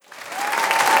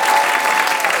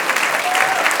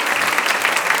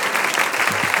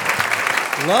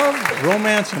Love,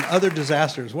 Romance, and Other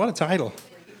Disasters. What a title.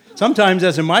 Sometimes,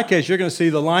 as in my case, you're going to see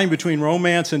the line between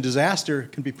romance and disaster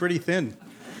can be pretty thin.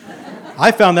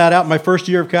 I found that out my first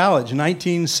year of college,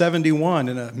 1971,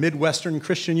 in a Midwestern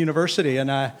Christian university, and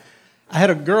I had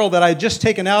a girl that I had just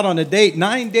taken out on a date.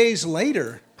 9 days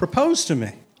later, proposed to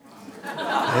me.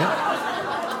 Yeah.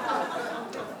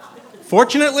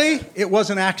 Fortunately, it was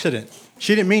an accident.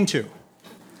 She didn't mean to.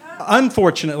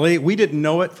 Unfortunately, we didn't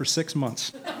know it for 6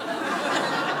 months.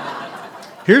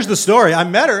 Here's the story. I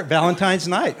met her at Valentine's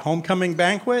night, homecoming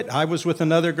banquet. I was with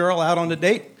another girl out on a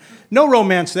date. No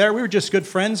romance there. We were just good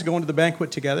friends going to the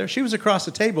banquet together. She was across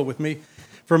the table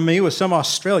from me with some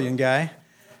Australian guy.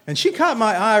 And she caught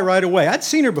my eye right away. I'd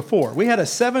seen her before. We had a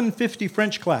 7:50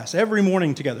 French class every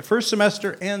morning together, first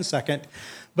semester and second.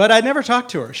 But I never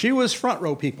talked to her. She was front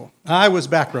row people. I was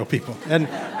back row people. And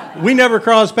we never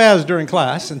crossed paths during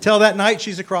class until that night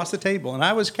she's across the table. And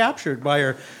I was captured by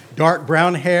her dark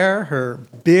brown hair, her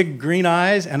big green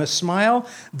eyes, and a smile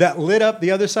that lit up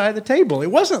the other side of the table.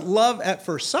 It wasn't love at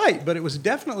first sight, but it was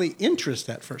definitely interest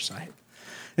at first sight.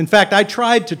 In fact, I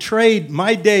tried to trade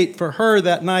my date for her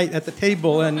that night at the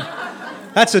table, and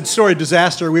that's a story of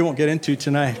disaster we won't get into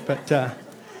tonight. But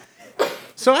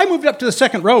so I moved up to the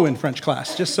second row in French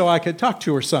class just so I could talk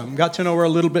to her some. Got to know her a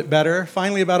little bit better.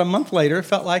 Finally, about a month later,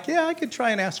 felt like, yeah, I could try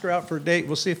and ask her out for a date.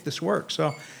 We'll see if this works.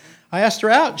 So I asked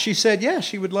her out. She said, yeah,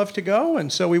 she would love to go.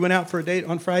 And so we went out for a date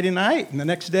on Friday night. And the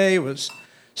next day was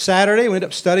Saturday. We ended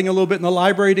up studying a little bit in the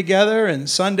library together. And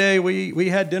Sunday, we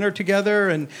had dinner together.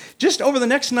 And just over the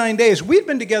next 9 days, we'd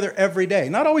been together every day.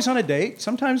 Not always on a date,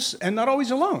 sometimes, and not always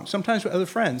alone, sometimes with other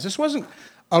friends. This wasn't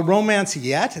a romance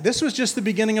yet. This was just the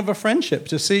beginning of a friendship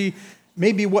to see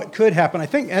maybe what could happen. I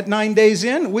think at 9 days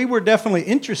in, we were definitely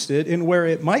interested in where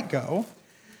it might go.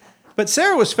 But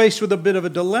Sarah was faced with a bit of a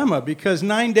dilemma because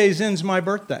 9 days in's my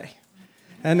birthday.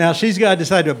 And now she's got to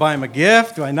decide, do I buy him a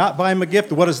gift? Do I not buy him a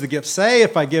gift? What does the gift say?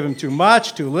 If I give him too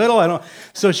much, too little? I don't.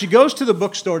 So she goes to the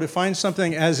bookstore to find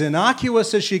something as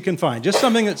innocuous as she can find, just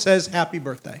something that says happy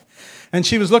birthday. And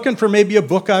she was looking for maybe a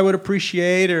book I would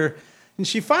appreciate, and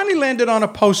she finally landed on a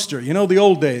poster. You know, the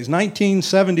old days,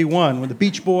 1971, when the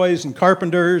Beach Boys and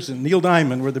Carpenters and Neil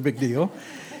Diamond were the big deal.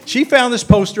 She found this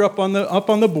poster up on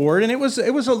the board, and it was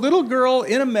a little girl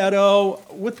in a meadow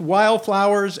with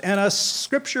wildflowers and a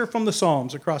scripture from the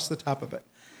Psalms across the top of it.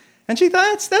 And she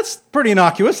thought, that's pretty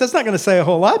innocuous. That's not going to say a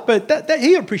whole lot, but that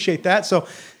he'd appreciate that. So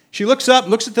she looks up,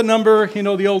 looks at the number. You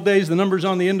know, the old days, the number's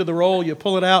on the end of the roll. You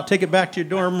pull it out, take it back to your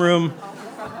dorm room.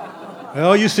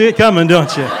 Well, you see it coming,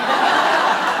 don't you?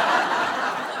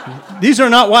 These are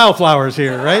not wildflowers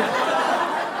here, right?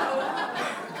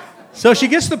 So she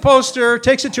gets the poster,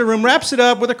 takes it to her room, wraps it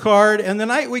up with a card, and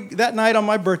that night on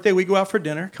my birthday, we go out for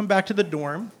dinner, come back to the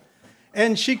dorm,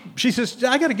 and she says,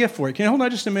 I got a gift for you. Can you hold on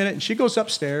just a minute? And she goes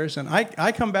upstairs, and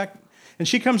I come back, and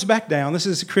she comes back down. This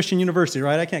is a Christian university,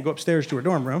 right? I can't go upstairs to her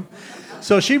dorm room.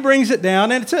 So she brings it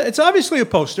down, and it's obviously a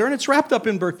poster, and it's wrapped up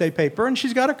in birthday paper, and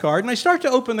she's got a card, and I start to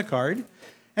open the card,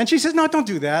 and she says, no, don't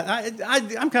do that.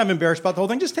 I'm kind of embarrassed about the whole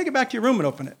thing. Just take it back to your room and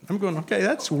open it. I'm going, okay,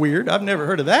 that's weird. I've never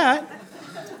heard of that.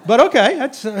 But okay,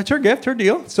 that's her gift, her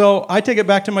deal. So I take it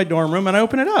back to my dorm room and I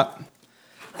open it up.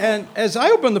 And as I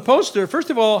open the poster,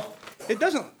 first of all,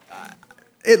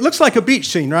 it looks like a beach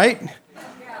scene, right?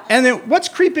 And then what's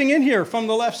creeping in here from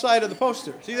the left side of the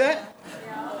poster? See that?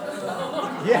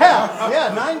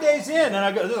 Yeah, 9 days in.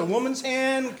 And there's a woman's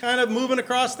hand kind of moving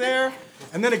across there.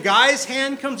 And then a guy's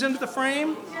hand comes into the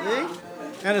frame. See?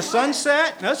 And a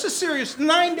sunset. Now, that's a serious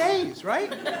 9 days,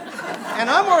 right? And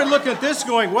I'm already looking at this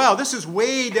going, wow, this is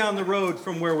way down the road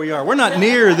from where we are. We're not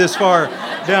near this far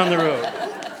down the road.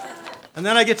 And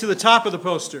then I get to the top of the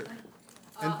poster.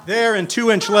 And there in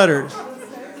 2-inch letters,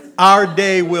 our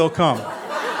day will come.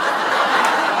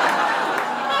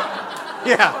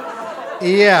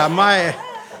 Yeah,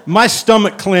 my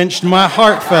stomach clenched, my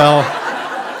heart fell.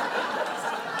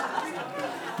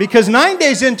 Because 9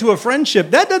 days into a friendship,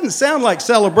 that doesn't sound like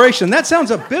celebration. That sounds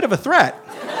a bit of a threat.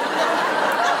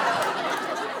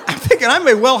 I'm thinking I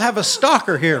may well have a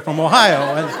stalker here from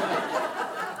Ohio.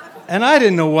 And I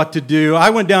didn't know what to do.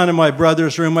 I went down to my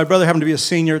brother's room. My brother happened to be a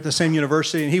senior at the same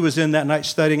university, and he was in that night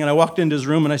studying. And I walked into his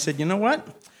room, and I said, you know what?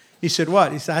 He said,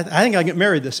 what? He said, I think I'll get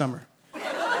married this summer.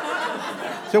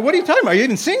 I said, what are you talking about? Are you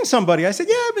even seeing somebody? I said,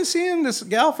 yeah, I've been seeing this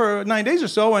gal for 9 days or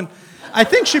so, and I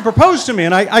think she proposed to me,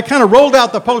 and I kind of rolled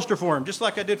out the poster for him, just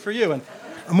like I did for you. And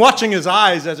I'm watching his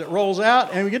eyes as it rolls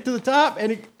out, and we get to the top,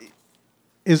 and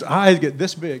his eyes get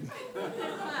this big.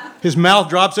 His mouth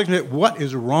drops. What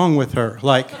is wrong with her?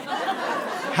 Like,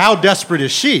 how desperate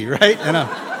is she, right? And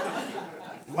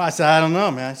I said, I don't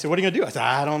know, man. I said, what are you going to do? I said,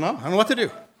 I don't know. I don't know what to do.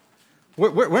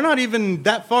 We're not even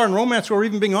that far in romance where we're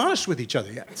even being honest with each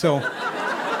other yet. So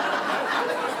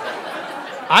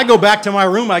I go back to my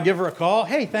room. I give her a call.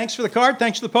 Hey, thanks for the card.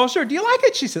 Thanks for the poster. Do you like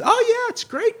it? She said, oh, yeah, it's a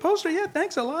great poster. Yeah,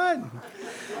 thanks a lot.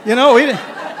 You know,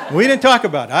 we didn't talk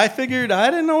about it. I figured I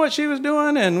didn't know what she was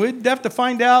doing, and we'd have to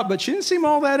find out. But she didn't seem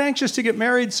all that anxious to get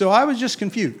married, so I was just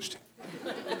confused.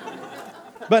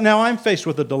 But now I'm faced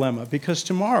with a dilemma, because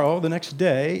tomorrow, the next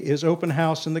day, is open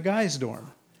house in the guys'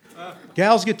 dorm.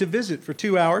 Gals get to visit for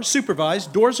 2 hours,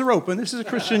 supervised. Doors are open. This is a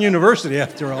Christian university,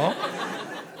 after all.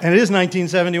 And it is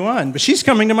 1971. But she's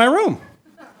coming to my room.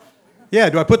 Yeah,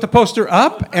 do I put the poster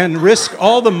up and risk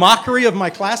all the mockery of my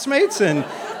classmates and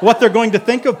what they're going to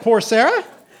think of poor Sarah?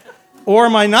 Or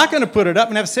am I not going to put it up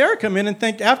and have Sarah come in and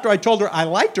think, after I told her I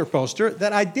liked her poster,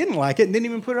 that I didn't like it and didn't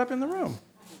even put it up in the room?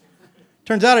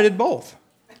 Turns out I did both.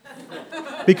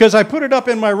 Because I put it up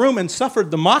in my room and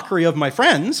suffered the mockery of my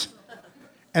friends.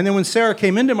 And then when Sarah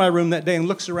came into my room that day and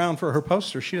looks around for her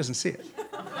poster, she doesn't see it.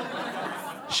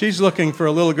 She's looking for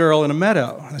a little girl in a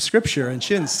meadow, in a scripture, and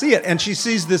she didn't see it. And she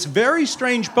sees this very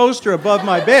strange poster above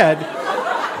my bed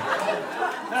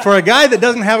for a guy that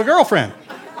doesn't have a girlfriend.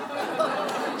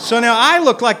 So now I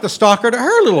look like the stalker to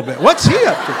her a little bit. What's he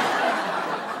up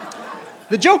to?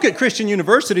 The joke at Christian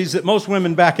universities is that most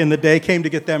women back in the day came to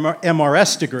get their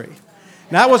MRS degree.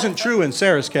 Now, that wasn't true in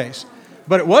Sarah's case.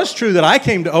 But it was true that I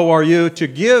came to ORU to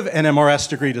give an MRS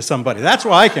degree to somebody. That's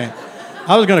why I came.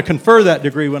 I was going to confer that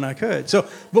degree when I could.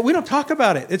 But we don't talk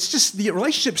about it. It's just the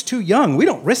relationship's too young. We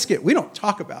don't risk it. We don't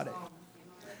talk about it.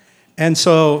 And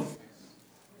so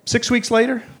 6 weeks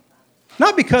later,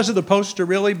 not because of the poster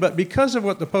really, but because of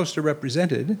what the poster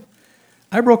represented,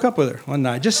 I broke up with her one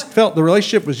night. I just felt the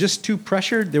relationship was just too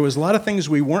pressured. There was a lot of things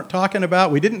we weren't talking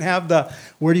about. We didn't have the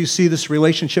where do you see this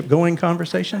relationship going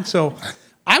conversation. So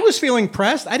I was feeling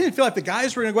pressed. I didn't feel like the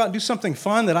guys were going to go out and do something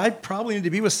fun, that I probably need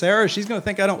to be with Sarah. She's going to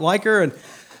think I don't like her. And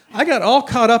I got all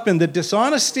caught up in the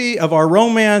dishonesty of our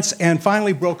romance and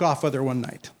finally broke off with her one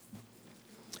night.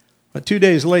 But 2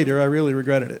 days later, I really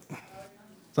regretted it.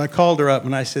 So I called her up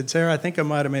and I said, Sarah, I think I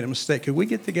might have made a mistake. Could we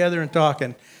get together and talk?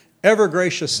 And ever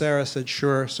gracious Sarah said,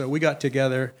 sure. So we got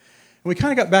together. And we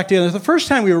kind of got back together. It was the first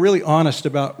time we were really honest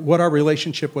about what our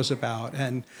relationship was about.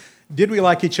 And did we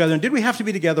like each other? And did we have to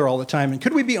be together all the time? And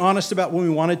could we be honest about when we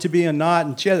wanted to be and not?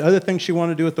 And she had other things she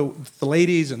wanted to do with the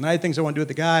ladies, and I had things I wanted to do with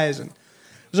the guys. And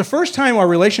it was the first time our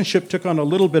relationship took on a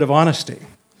little bit of honesty.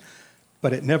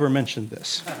 But it never mentioned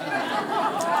this.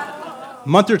 A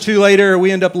month or two later,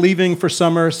 we end up leaving for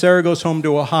summer. Sarah goes home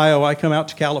to Ohio. I come out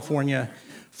to California.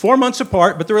 4 months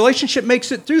apart, but the relationship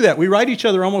makes it through that. We write each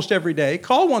other almost every day,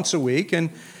 call once a week,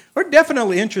 and we're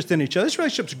definitely interested in each other. This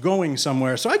relationship's going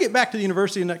somewhere. So I get back to the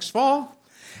university next fall,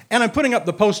 and I'm putting up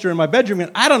the poster in my bedroom, and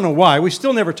I don't know why. We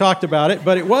still never talked about it,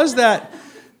 but it was that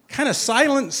kind of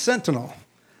silent sentinel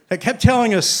that kept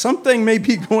telling us something may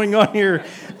be going on here,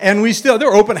 and there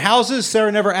were open houses.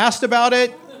 Sarah never asked about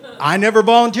it. I never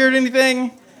volunteered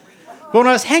anything. But when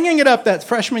I was hanging it up that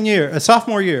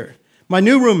sophomore year, my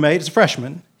new roommate is a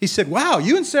freshman. He said, wow,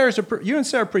 you and Sarah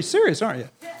are pretty serious, aren't you?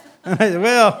 And I said,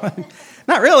 well,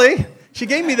 not really. She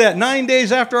gave me that 9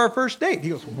 days after our first date. He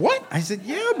goes, what? I said,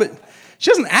 yeah, but she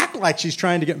doesn't act like she's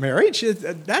trying to get married.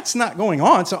 That's not going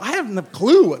on, so I haven't a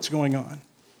clue what's going on.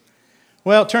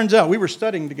 Well, it turns out we were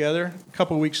studying together a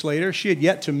couple of weeks later. She had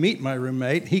yet to meet my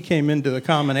roommate. He came into the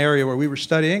common area where we were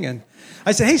studying, and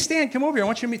I said, hey, Stan, come over here. I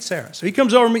want you to meet Sarah. So he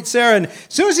comes over and meets Sarah, and as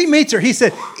soon as he meets her, he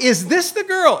said, is this the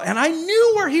girl? And I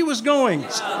knew where he was going.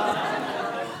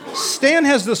 Stan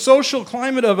has the social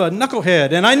climate of a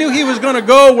knucklehead, and I knew he was going to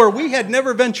go where we had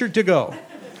never ventured to go.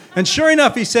 And sure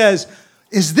enough, he says,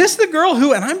 is this the girl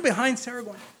who, and I'm behind Sarah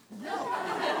going, no.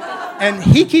 And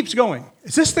he keeps going,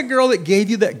 is this the girl that gave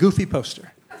you that goofy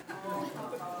poster?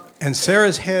 And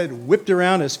Sarah's head whipped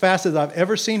around as fast as I've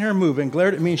ever seen her move and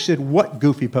glared at me and she said, what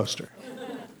goofy poster?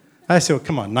 I said, well,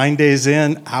 come on, 9 days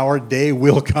in, our day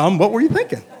will come. What were you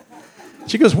thinking?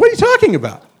 She goes, what are you talking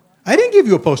about? I didn't give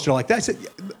you a poster like that. I said,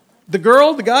 the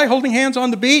guy holding hands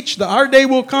on the beach, the our day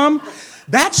will come,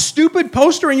 that stupid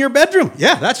poster in your bedroom.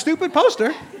 Yeah, that stupid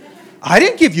poster. I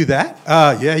didn't give you that.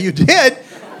 Yeah, you did.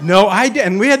 No, I didn't.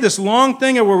 And we had this long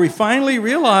thing where we finally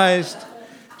realized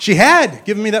she had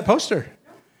given me that poster.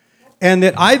 And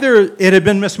that either it had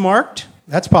been mismarked,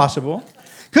 that's possible.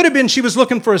 Could have been she was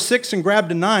looking for a 6 and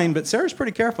grabbed a 9, but Sarah's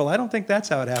pretty careful. I don't think that's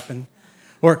how it happened.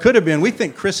 Or it could have been, we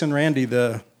think Chris and Randy,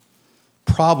 the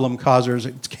problem causers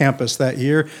at campus that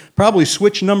year, probably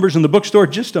switched numbers in the bookstore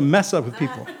just to mess up with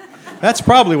people. That's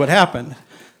probably what happened.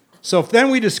 So then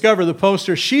we discover the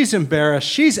poster. She's embarrassed.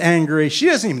 She's angry. She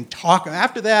doesn't even talk.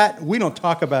 After that, we don't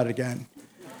talk about it again.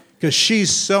 because she's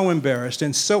so embarrassed.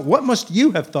 And so, what must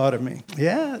you have thought of me?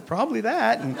 Yeah, probably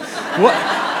that. And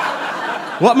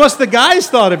what must the guys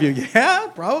thought of you? Yeah,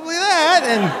 probably that.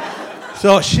 And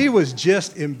so she was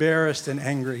just embarrassed and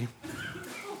angry.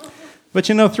 But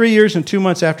 3 years and 2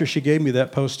 months after she gave me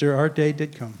that poster, our day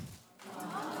did come.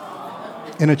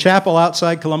 In a chapel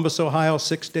outside Columbus, Ohio,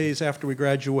 6 days after we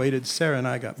graduated, Sarah and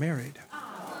I got married.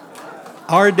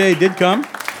 Our day did come.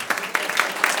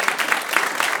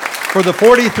 For the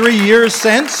 43 years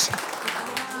since,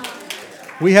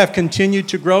 we have continued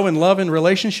to grow in love and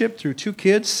relationship through 2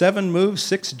 kids, 7 moves,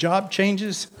 6 job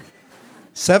changes,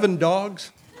 7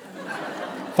 dogs,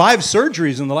 5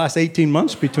 surgeries in the last 18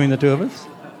 months between the 2 of us.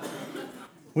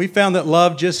 We found that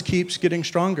love just keeps getting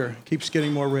stronger, keeps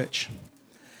getting more rich.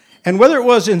 And whether it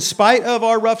was in spite of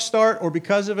our rough start or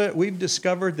because of it, we've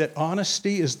discovered that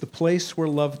honesty is the place where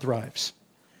love thrives.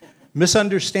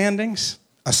 Misunderstandings,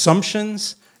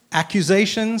 assumptions,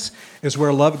 accusations is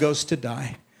where love goes to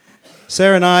die.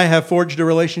 Sarah and I have forged a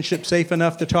relationship safe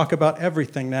enough to talk about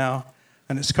everything now,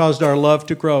 and it's caused our love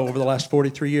to grow over the last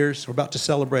 43 years. We're about to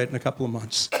celebrate in a couple of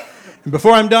months. And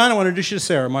before I'm done, I want to introduce you to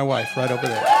Sarah, my wife, right over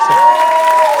there. Sarah.